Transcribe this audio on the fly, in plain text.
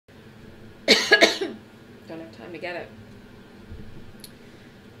don't have time to get it.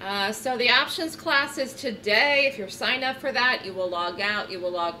 So the options class is today. If you're signed up for that, you will log out, you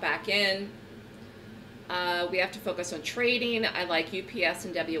will log back in. We have to focus on trading. I like UPS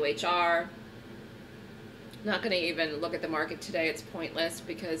and WHR. Not going to even look at the market today. It's pointless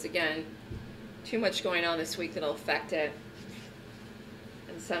because, again, too much going on this week that'll affect it.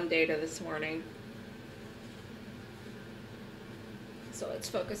 And some data this morning. So let's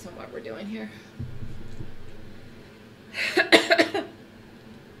focus on what we're doing here.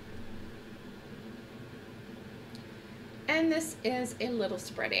 And this is a little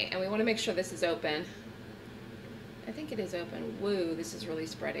spready, and we want to make sure this is open. I think it is open. Woo, this is really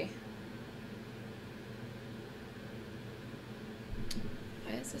spready.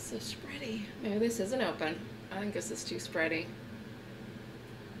 Why is this so spready? Maybe this isn't open. I think this is too spready.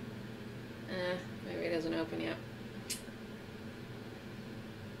 Maybe it isn't open yet.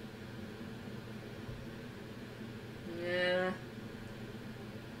 Yeah.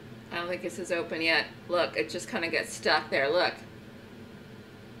 I don't think this is open yet. Look, it just kind of gets stuck there. Look.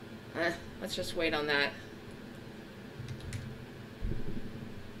 Let's just wait on that.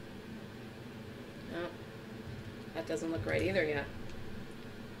 Oh, that doesn't look right either yet.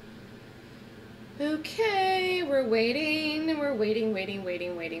 Okay, we're waiting. We're waiting.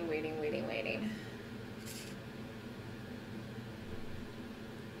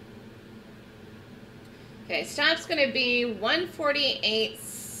 Okay, stop's going to be 148.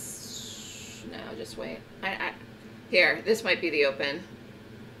 No, just wait. Here, this might be the open.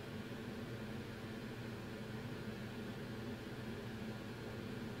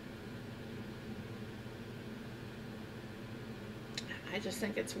 I just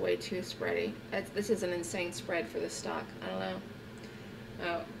think it's way too spready. This is an insane spread for this stock. I don't know.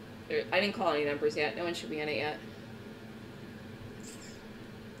 Oh, I didn't call any numbers yet. No one should be in it yet.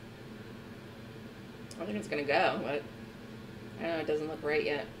 I think it's going to go, but I don't know. It doesn't look right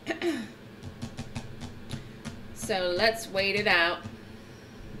yet. So let's wait it out.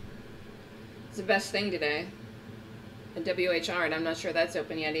 It's the best thing today. A WHR, and I'm not sure that's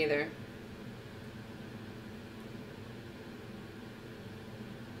open yet either.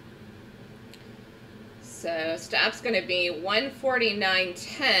 So stop's going to be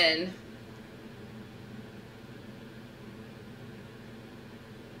 149.10.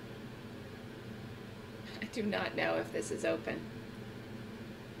 I do not know if this is open.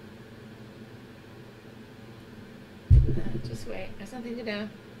 Just wait. There's nothing to do.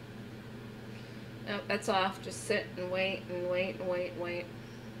 No, that's off. Just sit and wait and wait and wait and wait.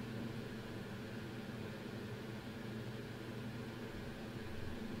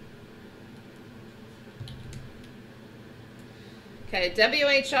 Okay,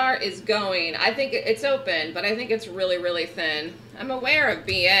 WHR is going. I think it's open, but I think it's really, really thin. I'm aware of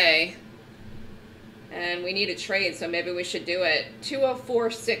BA, and we need a trade, so maybe we should do it.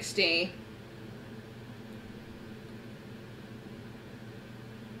 204.60.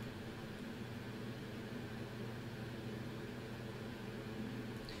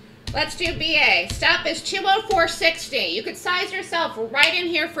 Let's do BA. Stop is 204.60. You could size yourself right in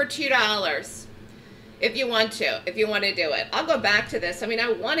here for $2 if you want to, if you want to do it. I'll go back to this. I mean,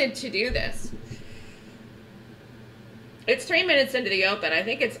 I wanted to do this. It's 3 minutes into the open. I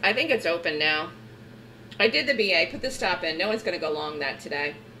think it's open now. I did the BA, put the stop in. No one's going to go long that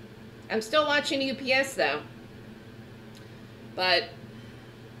today. I'm still watching UPS though. But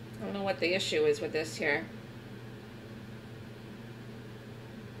I don't know what the issue is with this here.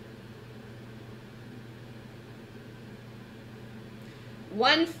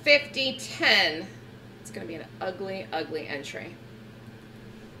 $150.10. It's going to be an ugly, ugly entry.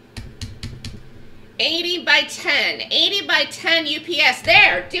 80 by 10. 80 by 10 UPS.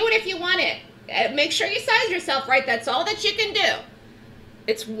 There. Do it if you want it. Make sure you size yourself right. That's all that you can do.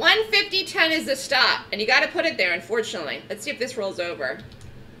 It's 150.10 is the stop. And you got to put it there, unfortunately. Let's see if this rolls over.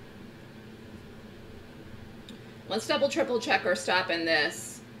 Let's double, triple check our stop in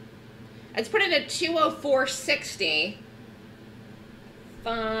this. Let's put it at 204.60.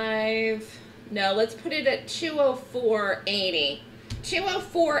 No, let's put it at 204.80.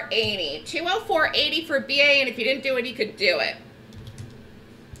 204.80. 204.80 for BA, and if you didn't do it, you could do it.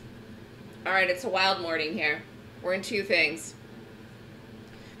 All right, it's a wild morning here. We're in two things.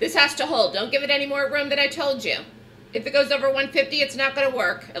 This has to hold. Don't give it any more room than I told you. If it goes over 150, it's not going to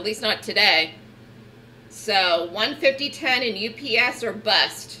work, at least not today. So 150.10 and UPS or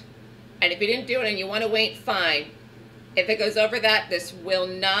bust. And if you didn't do it and you want to wait, fine. If it goes over that, this will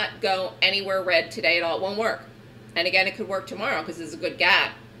not go anywhere red today at all. It won't work. And again, it could work tomorrow because this is a good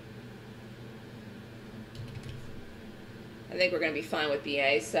gap. I think we're going to be fine with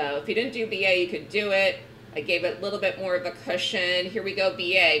BA. So if you didn't do BA, you could do it. I gave it a little bit more of a cushion. Here we go,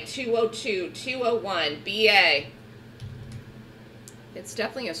 BA, 202, 201, BA. It's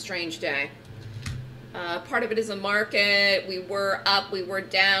definitely a strange day. Part of it is the market. We were up, we were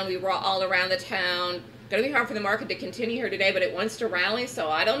down, we were all around the town. Gonna be hard for the market to continue here today, but it wants to rally, so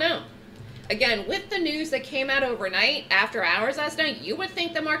I don't know. Again, with the news that came out overnight, after hours last night, you would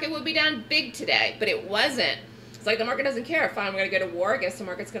think the market would be down big today, but it wasn't. It's like the market doesn't care. Fine, we're going to go to war. I guess the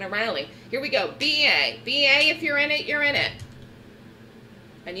market's going to rally. Here we go. BA. BA, if you're in it, you're in it.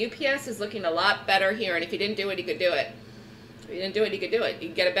 And UPS is looking a lot better here, and if you didn't do it, you could do it. If you didn't do it, you could do it. You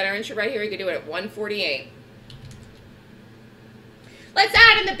can get a better entry right here. You could do it at 148. Let's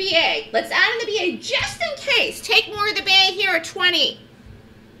add in the BA. Let's add in the BA just in case. Take more of the BA here at 20.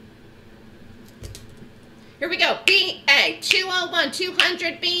 Here we go, BA, 201,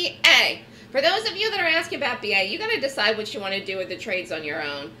 200 BA. For those of you that are asking about BA, you got to decide what you want to do with the trades on your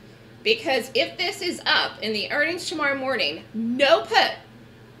own. Because if this is up in the earnings tomorrow morning, no put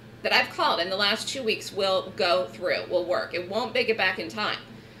that I've called in the last 2 weeks will go through, will work. It won't make it back in time.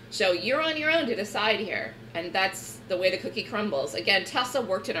 So you're on your own to decide here. And that's the way the cookie crumbles. Again, Tesla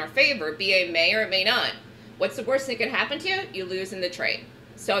worked in our favor. BA may or may not. What's the worst that could happen to you? You lose in the trade.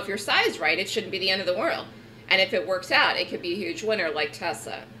 So if your size right, it shouldn't be the end of the world. And if it works out, it could be a huge winner like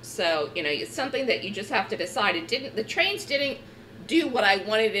Tesla. So, you know, it's something that you just have to decide. The trades didn't do what I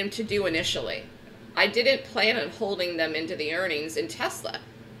wanted them to do initially. I didn't plan on holding them into the earnings in Tesla.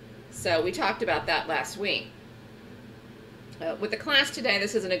 So we talked about that last week. With the class today,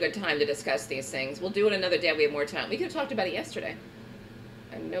 this isn't a good time to discuss these things. We'll do it another day. We have more time. We could have talked about it yesterday.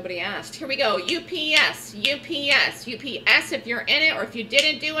 And nobody asked. Here we go. UPS. UPS. UPS if you're in it, or if you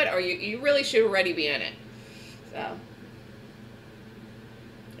didn't do it, or you really should already be in it. So,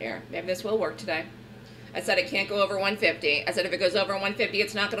 here, maybe this will work today. I said it can't go over 150. I said if it goes over 150,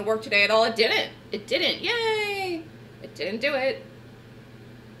 it's not going to work today at all. It didn't. It didn't. Yay! It didn't do it.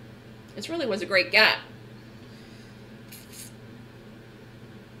 This really was a great gap.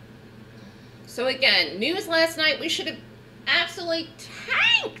 So again, news last night, we should have absolutely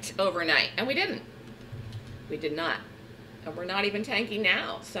tanked overnight, and we didn't. We did not. And we're not even tanking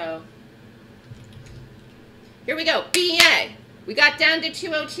now, so... Here we go, BA. We got down to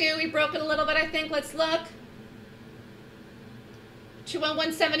 202. We broke it a little bit, I think. Let's look.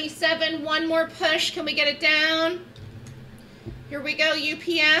 201.77. One more push. Can we get it down? Here we go,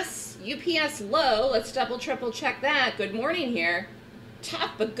 UPS. UPS low. Let's double, triple check that. Good morning here.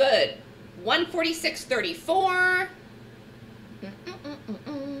 Tough, but good. 146.34.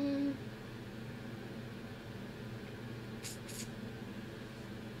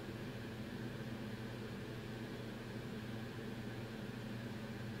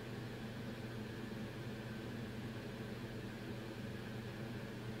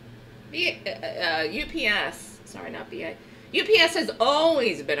 UPS, sorry, not BA. UPS has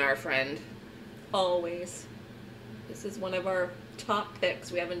always been our friend. Always. This is one of our top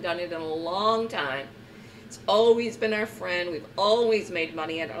picks. We haven't done it in a long time. It's always been our friend. We've always made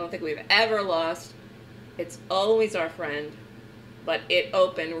money. I don't think we've ever lost. It's always our friend. But it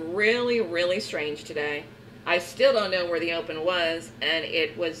opened really, really strange today. I still don't know where the open was, and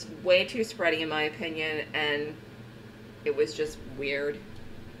it was way too spready in my opinion, and it was just weird.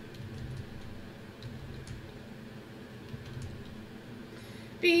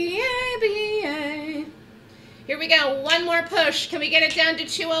 BA, BA. Here we go. One more push. Can we get it down to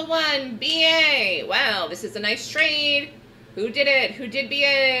 201? BA. Wow, this is a nice trade. Who did it? Who did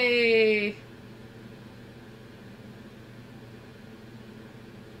BA?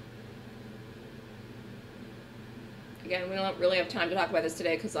 Again, we don't really have time to talk about this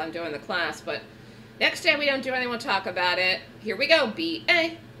today because I'm doing the class, but next time we don't do anything, we'll talk about it. Here we go.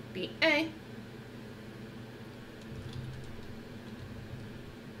 BA. BA.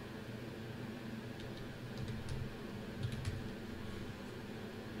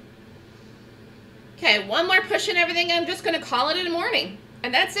 Okay, one more push and everything. I'm just going to call it in the morning.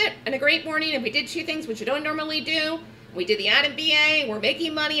 And that's it. And a great morning. And we did two things which we don't normally do. We did the add and BA. We're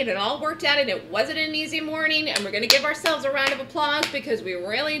making money. And it all worked out. And it wasn't an easy morning. And we're going to give ourselves a round of applause because we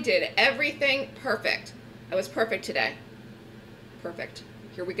really did everything perfect. It was perfect today. Perfect.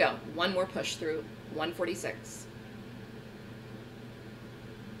 Here we go. One more push through 146.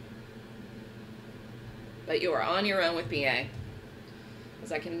 But you are on your own with BA.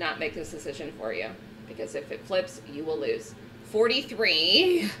 Because I cannot make this decision for you. Because if it flips, you will lose.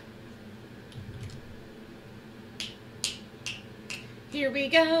 43. Here we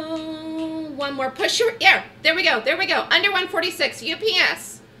go. One more push. Yeah, there we go. There we go. Under 146.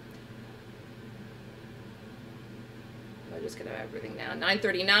 UPS. I'm just going to have everything now.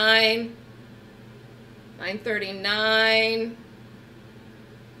 939. 939.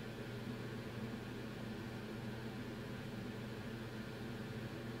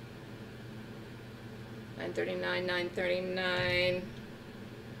 $939.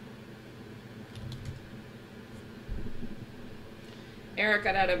 Eric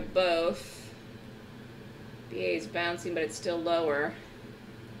got out of both. BA is bouncing, but it's still lower.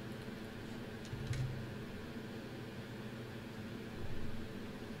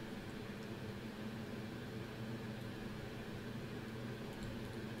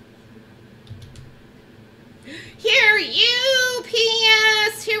 Here,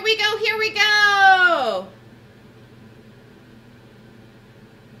 UPS! Here we go, here we go!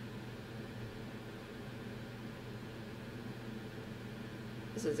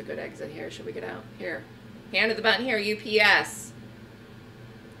 This is a good exit here. Should we get out? Here. Hand to the button here, UPS.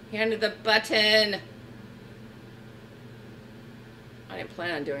 Hand to the button. I didn't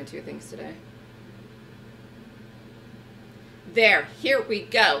plan on doing two things today. There. Here we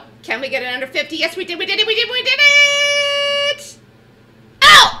go. Can we get it under 50? Yes, we did. We did it. We did it. We did it.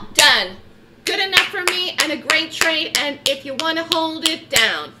 Oh, done. Good enough for me and a great trade. And if you want to hold it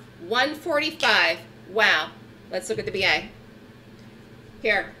down, 145. Wow. Let's look at the BA.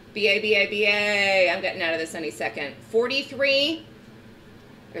 Here, BA. I'm getting out of this any second. 43.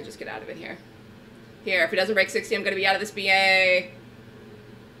 I gotta just get out of it here. Here, if it doesn't break 60, I'm gonna be out of this BA.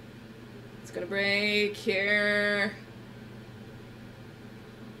 It's gonna break here.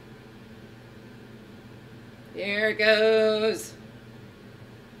 Here it goes.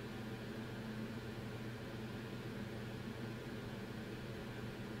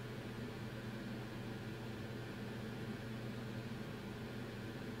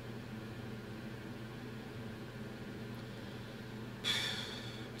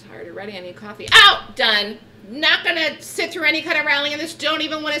 Tired already. I need coffee. Out! Done. Not gonna sit through any kind of rally in this. Don't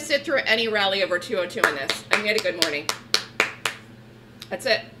even want to sit through any rally over 202 in this. I made a good morning. That's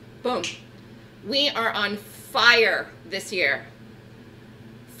it. Boom. We are on fire this year.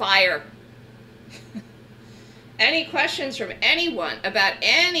 Fire. Any questions from anyone about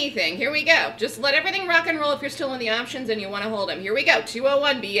anything? Here we go. Just let everything rock and roll if you're still in the options and you want to hold them. Here we go.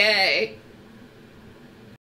 201 BA.